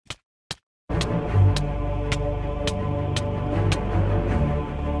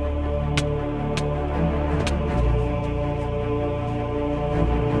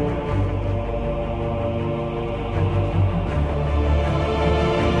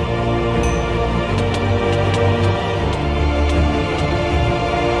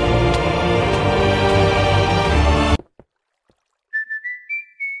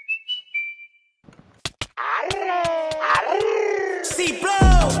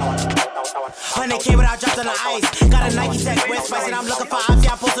100K without dropped on the ice. Got a Nike tech, red spice, and I'm looking for options.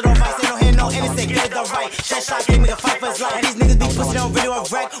 I posted on Vice, ain't no hand, no innocent. Get it the right. Shot gave me the fight for his life. And these niggas be pussy, don't really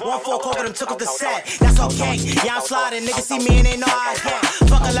want wreck. 1-4 coke, but them took up the set. That's okay. Yeah, I'm sliding. Niggas see me and they know how I get.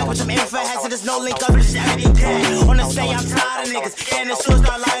 Fuck a luck with them info heads, and there's no link up, it's just everything dead. On the stage, I'm tired of niggas. Getting the shoes,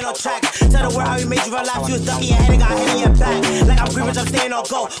 start lying on track. Tell the world how we made you run laps. You was ducking your head and got hit in your back. Like I'm Greenwich, I'm staying on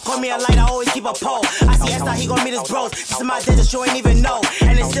go. Call me a light, I always keep a pole. I see Esther, he gon' meet his bros. This is my digits, you ain't even know.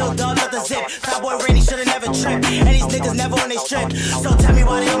 And it's still done up the zip. Fat boy Rainy should've never tripped. And these niggas never on they strip. So tell me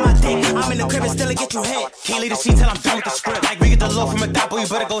why they on my dick. I'm in the crib and still get you hit. Can't leave the scene till I'm done with the script. Like we get the low from a dot, boy, you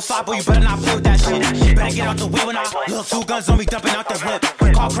better go slide, boy, you better not play with that shit. Better get out the way when I look. 2 guns on me, dumping out the whip.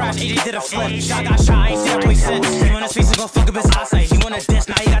 Car crash, AJ did a flip. Shot got shot, I ain't seen that boy since. He wanna face and gon' fuck up his eyesight. He wanna diss,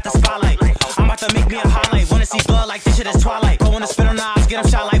 now he got the spotlight. I'm about to make me a highlight. Wanna see blood like this shit is Twilight. But wanna spit on the eyes, get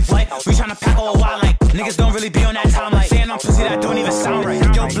him shot like what? We tryna pack all a while like niggas don't really be on that time like saying I'm pussy that don't even sound right.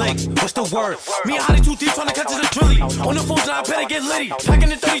 Yo, Blake, what's the word? Me and Hottie too deep tryna catch us a drilly. On the phone, I better get litty. Packing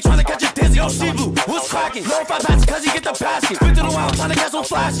the 30 tryna catch a dizzy. Yo, Shibu, what's cracking? Low 5 passes cause he get the basket. Spit to the wild tryna catch some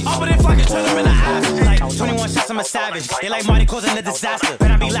flashy. Up in fucking turn him in the ass. Like 21 shots, I'm a savage. They like Marty causing a disaster.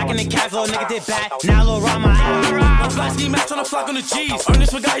 But I be lacking in cash, little nigga did bad. Now little rhyme my ass. I'm flashy match tryna flock on the G's.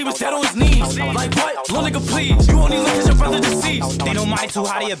 Ernest forgot he was dead on his knees. Like what? Little nigga please. You only look at your brother deceased. They know Marty too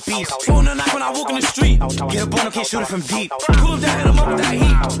hot, he a beast. Phone the knock when I walk in the street. Get a bone, can't shoot it from deep. Cool him down, hit him up with that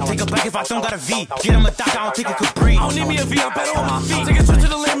heat. Take a back if I don't got a V. Get him a doctor, I don't think it could breathe. I don't need me a V, I'm better on my feet. Take a trip to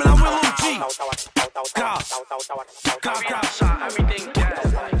the limb and I'm with Lil G. God, shot, everything dead.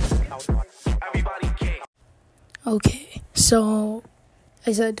 Everybody gay. Okay, so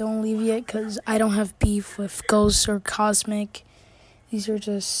I said don't leave yet because I don't have beef with Ghost or Cosmic. These are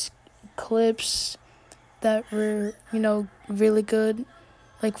just clips that were, really good.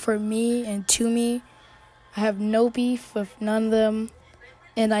 Like for me and to me, I have no beef with none of them.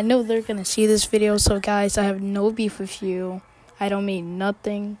 And I know they're going to see this video. So guys, I have no beef with you. I don't mean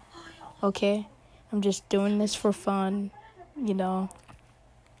nothing. Okay? I'm just doing this for fun. But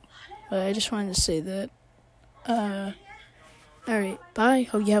I just wanted to say that. Alright, bye.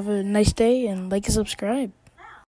 Hope you have a nice day and like and subscribe.